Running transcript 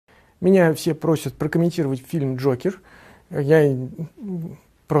Меня все просят прокомментировать фильм «Джокер». Я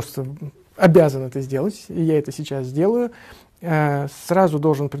просто обязан это сделать, и я это сейчас сделаю. Сразу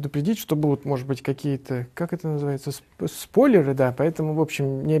должен предупредить, что будут, может быть, какие-то, как это называется, спойлеры, да, поэтому, в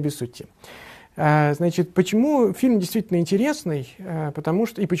общем, не обессудьте. Значит, почему фильм действительно интересный, потому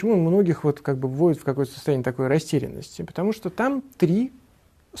что, и почему он многих вот как бы вводит в какое-то состояние такой растерянности? Потому что там 3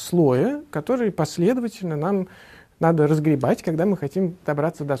 слоя, которые последовательно нам надо разгребать, когда мы хотим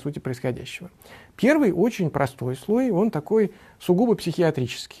добраться до сути происходящего. Первый очень простой слой, он такой сугубо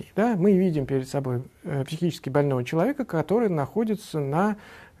психиатрический. Да? Мы видим перед собой психически больного человека, который находится на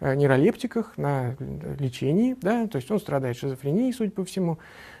нейролептиках, на лечении, да? То есть он страдает шизофренией, судя по всему,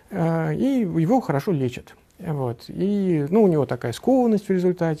 и его хорошо лечат. Вот. И, у него такая скованность в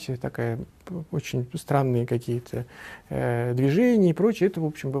результате, такая очень странные какие-то движения и прочее. Это, в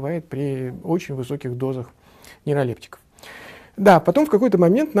общем, бывает при очень высоких дозах нейролептиков. Да, потом в какой-то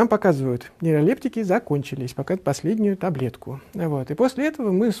момент нам показывают, нейролептики закончились, пока последнюю таблетку. Вот. И после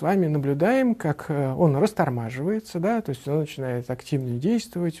этого мы с вами наблюдаем, как он растормаживается, да, то есть он начинает активно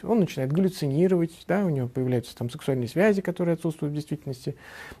действовать, он начинает галлюцинировать, да, у него появляются там сексуальные связи, которые отсутствуют в действительности,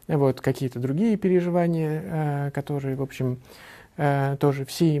 вот, какие-то другие переживания, которые, в общем, тоже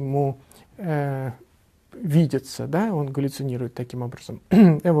все ему видятся, да, он галлюцинирует таким образом.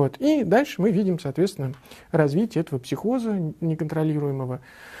 Вот. И дальше мы видим, соответственно, развитие этого психоза неконтролируемого.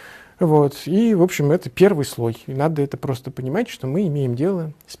 Вот. И, в общем, это первый слой. И надо это просто понимать, что мы имеем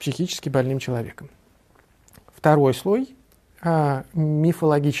дело с психически больным человеком. Второй слой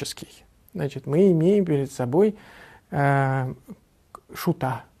мифологический. Значит, мы имеем перед собой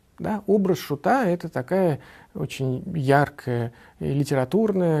шута. Да? Образ шута – это такая очень яркая,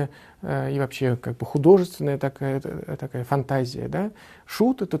 литературная и вообще как бы художественная такая фантазия. Да?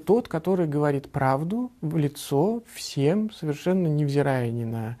 Шут – это тот, который говорит правду в лицо всем, совершенно невзирая ни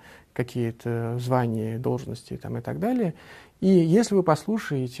на какие-то звания, должности там, и так далее. И если вы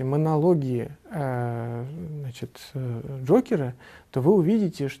послушаете монологи Джокера, то вы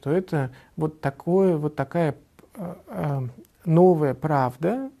увидите, что это вот такая новая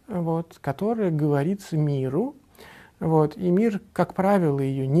правда, вот, которая говорится миру, вот, и мир, как правило,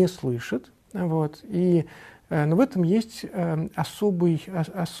 ее не слышит, вот, но в этом есть особое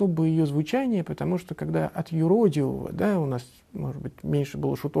ее звучание, потому что когда от юродивого, да, у нас, может быть, меньше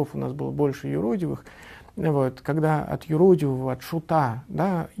было шутов, у нас было больше юродивых, вот, когда от юродивого, от шута,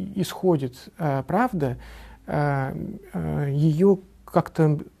 да, исходит правда, ее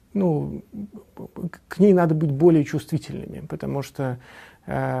как-то, к ней надо быть более чувствительными, потому что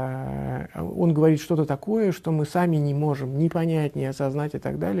он говорит что-то такое, что мы сами не можем ни понять, ни осознать и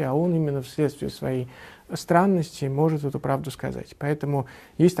так далее, а он именно вследствие своей странности может эту правду сказать. Поэтому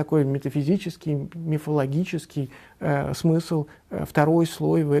есть такой метафизический, мифологический смысл, второй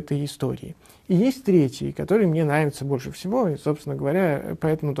слой в этой истории. И есть третий, который мне нравится больше всего, и, собственно говоря,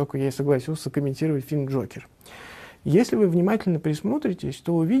 поэтому только я и согласился комментировать фильм «Джокер». Если вы внимательно присмотритесь,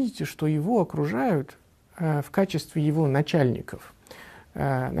 то увидите, что его окружают в качестве его начальников.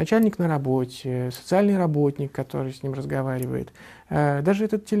 Начальник на работе, социальный работник, который с ним разговаривает, даже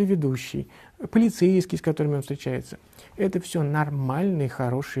этот телеведущий, полицейский, с которыми он встречается. Это все нормальные,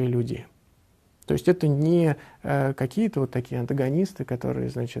 хорошие люди. То есть это не какие-то вот такие антагонисты, которые,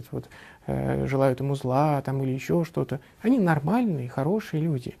 значит, вот, желают ему зла там, или еще что-то. Они нормальные, хорошие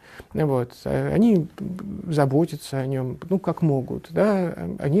люди. Вот. Они заботятся о нем, как могут. Да?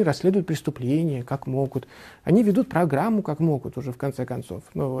 Они расследуют преступления, как могут. Они ведут программу, как могут, уже в конце концов.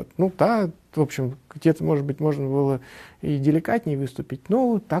 В общем, где-то, может быть, можно было и деликатнее выступить,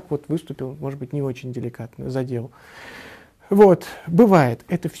 но так вот выступил, может быть, не очень деликатно, задел. Вот, бывает.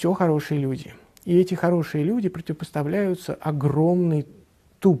 Это все хорошие люди. И эти хорошие люди противопоставляются огромной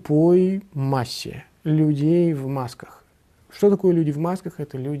тупой массе людей в масках. Что такое люди в масках?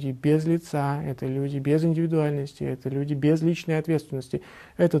 Это люди без лица, это люди без индивидуальности, это люди без личной ответственности.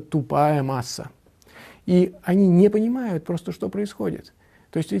 Это тупая масса. И они не понимают просто, что происходит.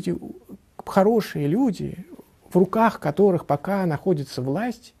 То есть эти хорошие люди, в руках которых пока находится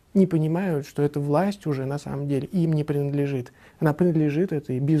власть, не понимают, что эта власть уже на самом деле им не принадлежит. Она принадлежит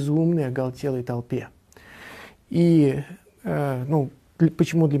этой безумной, оголтелой толпе. И,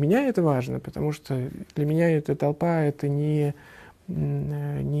 почему для меня это важно? Потому что для меня эта толпа – это не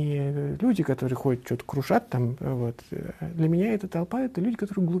люди, которые ходят, что-то крушат там. Вот. Для меня эта толпа – это люди,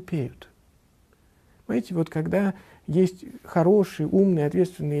 которые глупеют. Понимаете, вот когда есть хорошие, умные,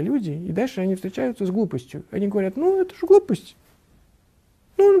 ответственные люди, и дальше они встречаются с глупостью. Они говорят, это же глупость.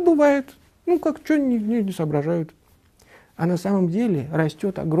 Бывает. Что не соображают. А на самом деле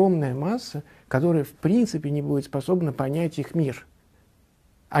растет огромная масса, которая в принципе не будет способна понять их мир.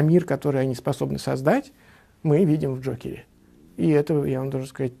 А мир, который они способны создать, мы видим в Джокере. И это, я вам должен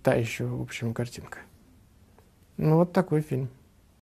сказать, та еще, в общем, картинка. Ну, вот такой фильм.